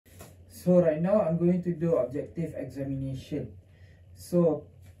So right now I'm going to do objective examination. So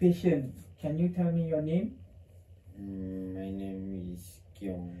patient, can you tell me your name? My name is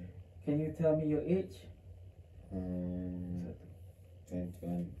Kyung. Can you tell me your age? 21.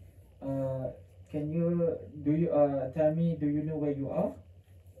 Can you tell me, do you know where you are?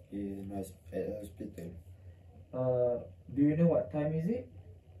 At hospital. Do you know what time is it?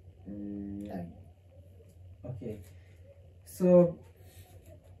 9. Okay. So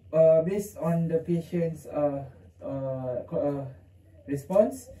based on the patient's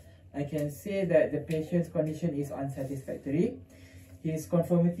response, I can say that the patient's condition is unsatisfactory. His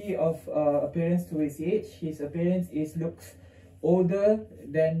conformity of appearance to his age, his appearance looks older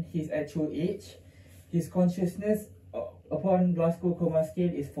than his actual age. His consciousness upon Glasgow Coma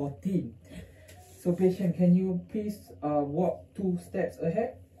Scale is 14. So patient, can you please walk 2 steps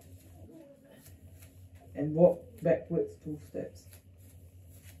ahead and walk backwards 2 steps.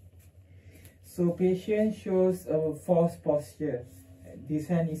 So patient shows a false posture. This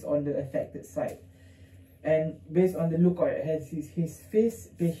hand is on the affected side. And based on the look at his face,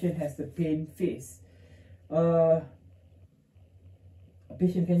 patient has the pain face.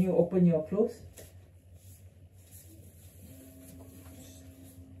 Patient, can you open your clothes?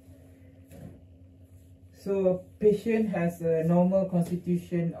 So patient has a normal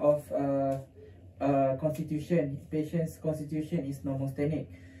constitution of Patient's constitution is normosthenic.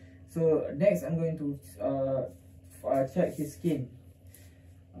 So next I'm going to check his skin.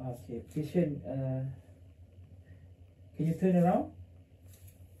 Okay, patient, can you turn around?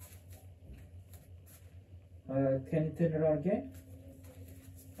 Can you turn around again?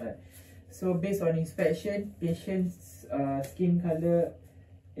 Alright. So based on inspection, patient's skin color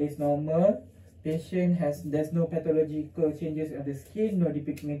is normal. There's no pathological changes of the skin, no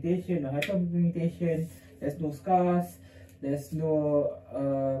depigmentation, no hyperpigmentation, there's no scars, there's no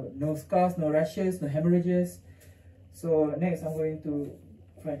scars, no rashes, no hemorrhages. So next I'm going to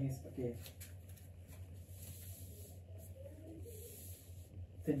find his, okay.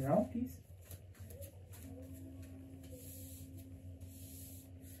 Turn around please.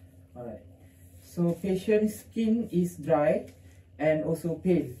 Alright. So patient's skin is dry and also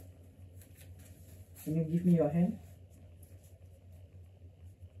pale. Can you give me your hand?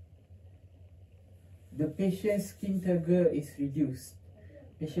 The patient's skin turgor is reduced.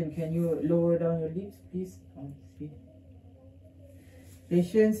 Patient, can you lower down your lips, please?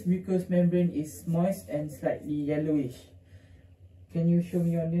 Patient's mucous membrane is moist and slightly yellowish. Can you show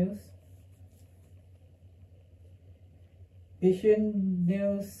me your nails? Patient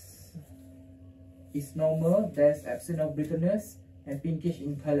nails is normal. There's absence of brittleness and pinkish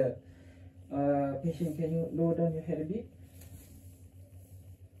in color. Patient, can you lower down your head a bit?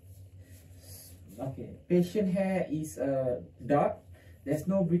 Okay, patient hair is dark. There's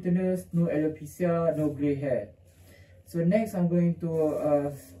no brittleness, no alopecia, no grey hair. So next I'm going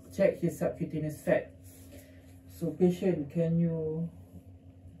to check his subcutaneous fat. So patient, can you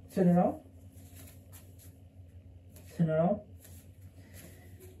turn around? Turn around.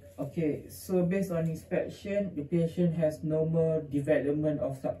 Okay, so based on inspection, the patient has normal development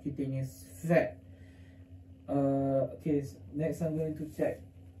of subcutaneous fat. Okay, so next I'm going to check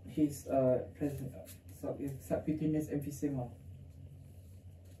his subcutaneous emphysema.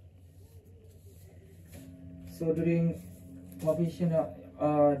 So during palpation,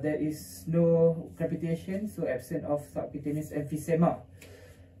 there is no crepitation, so absent of subcutaneous emphysema.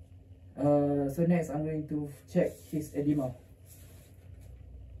 So next I'm going to check his edema.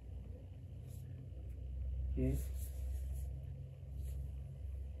 Okay.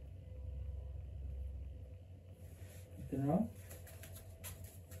 Turn around.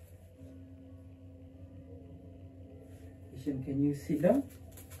 Patient, can you sit down?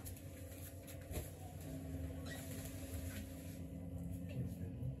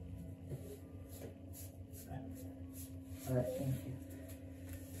 Alright, thank you.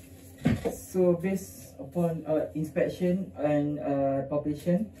 So based upon inspection and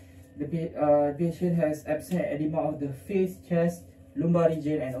palpation, the patient has absent edema of the face, chest, lumbar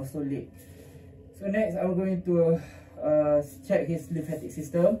region and also leg. So next I'm going to check his lymphatic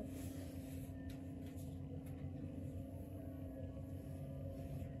system.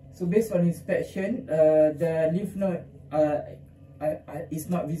 So based on inspection, the lymph node is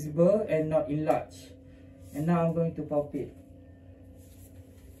not visible and not enlarged. And now I'm going to palpate.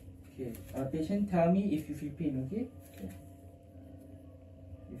 Okay, patient, tell me if you feel pain, okay? Okay.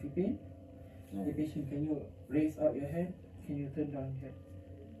 You feel pain? No. Okay, patient, can you raise up your head? Can you turn down your head?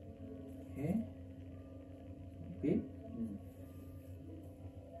 Okay. Pain?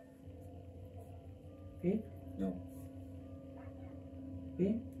 Pain? No.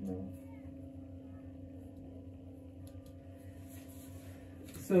 Pain? No.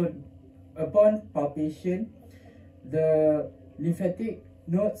 So upon palpation, the lymphatic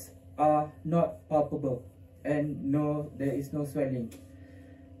nodes are not palpable and there is no swelling.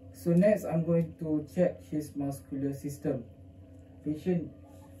 So next I'm going to check his muscular system. Patient,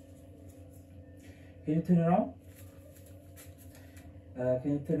 can you turn around?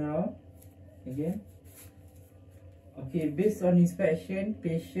 Can you turn around again? Okay, based on inspection,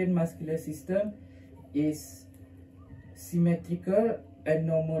 patient muscular system is symmetrical and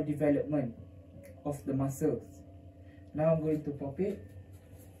normal development of the muscles. Now I'm going to pop it.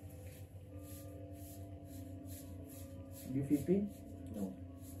 Do you feel pain? No.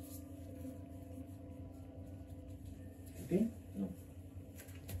 Feel pain? No.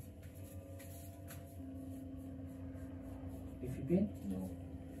 You feel pain? No.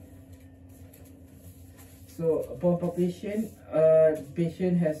 So upon palpation,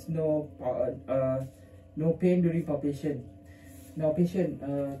 patient has no pain during palpation. Now patient,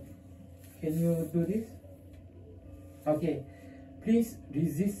 can you do this? Okay, please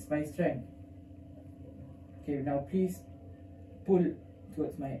resist my strength. Okay, now please pull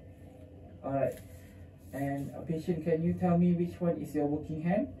towards my. Alright, and patient, can you tell me which one is your working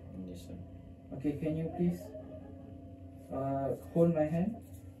hand? This one. Okay, can you please hold my hand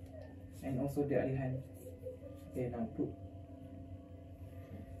and also the other hand. Okay, now put.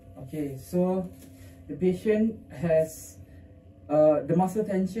 Okay, so the patient has the muscle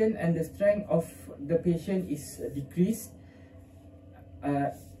tension and the strength of the patient is decreased.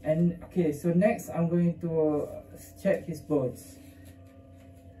 And okay, so next I'm going to check his bones.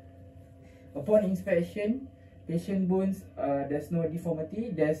 Upon inspection, patient bones, there's no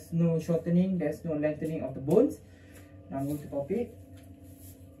deformity, there's no shortening, there's no lengthening of the bones. Now I'm going to pop it.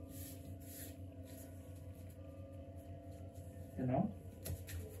 Now,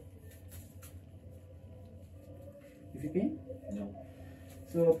 you feel pain? No.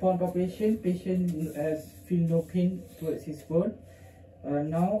 So upon palpation, patient has feel no pain towards his bone.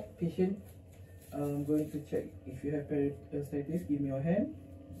 Now patient, I'm going to check if you have parasitic. Give me your hand.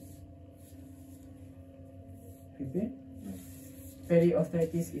 Feel pain? No.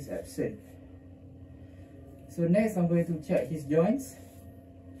 Periosteitis is absent. So next I'm going to check his joints.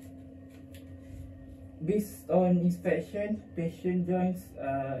 Based on inspection, patient joints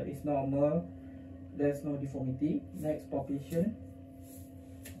is normal. There's no deformity. Next palpation.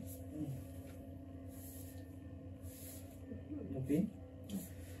 No pain.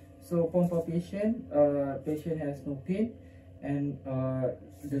 So upon palpation, patient has no pain, and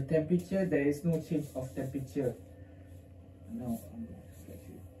the temperature, there is no change of temperature. Now I'm going to sketch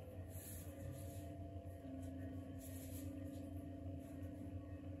it.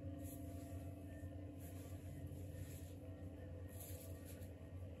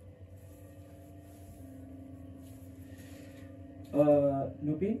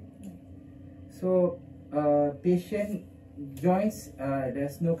 No pain. So patient joints,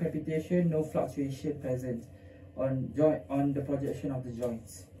 there's no capitation, no fluctuation present on the projection of the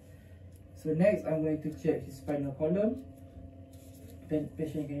joints. So next I'm going to check his spinal column.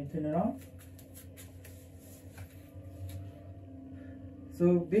 Patient, can you turn around?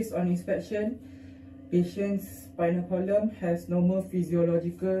 So based on inspection, patient's spinal column has normal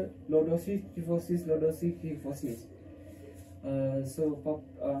physiological lordosis, kyphosis, lordosis, kyphosis. So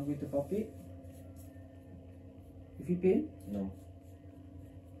I'm going to pop it. You feel pain? No.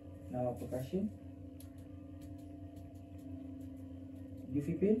 Now percussion. Do you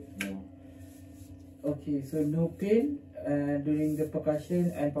feel pain? No. Okay, so no pain during the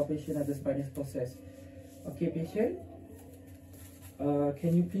percussion and palpation of the spinous process. Okay, patient.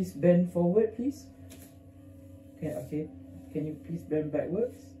 Can you please bend forward, please? Okay. Can you please bend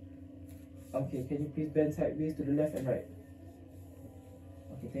backwards? Okay, can you please bend sideways to the left and right?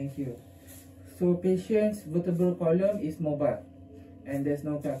 Okay, thank you. So patient's vertebral column is mobile and there's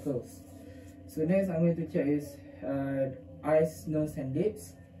no crackles. So next I'm going to check his eyes, nose and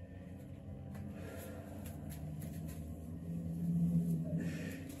lips.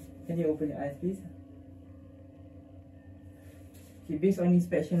 Can you open your eyes, please? Okay, based on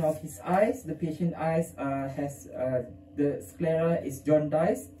inspection of his eyes, the patient eyes has the sclera is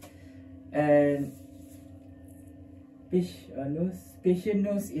jaundiced, and patient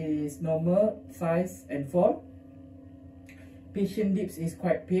nose is normal size and form. Patient lips is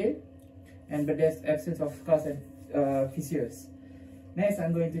quite pale, but there's absence of scars and fissures. Next,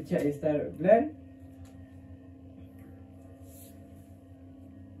 I'm going to check his thyroid gland.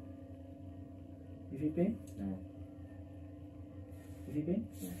 You feel pain? No. You feel pain?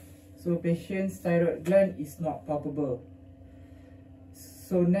 No. So patient's thyroid gland is not palpable.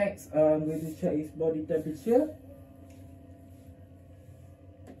 So next, I'm going to check his body temperature.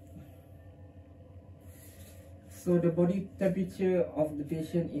 So the body temperature of the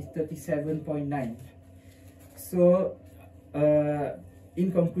patient is 37.9. So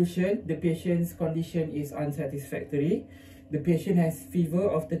in conclusion, the patient's condition is unsatisfactory. The patient has fever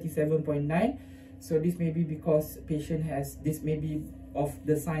of 37.9. So this may be because patient has, this may be of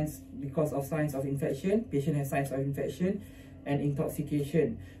the signs, because of signs of infection. Patient has signs of infection and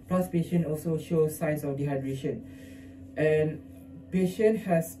intoxication. Plus patient also shows signs of dehydration. And patient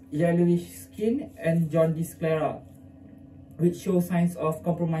has yellowish skin and jaundice sclera, which show signs of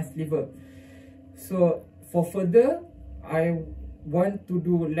compromised liver. So for further, I want to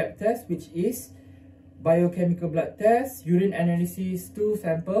do lab test, which is biochemical blood test, urine analysis, stool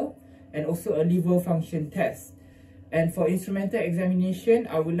sample, and also a liver function test. And for instrumental examination,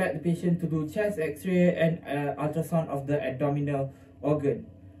 I would like the patient to do chest x-ray and ultrasound of the abdominal organ.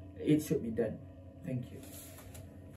 It should be done. Thank you.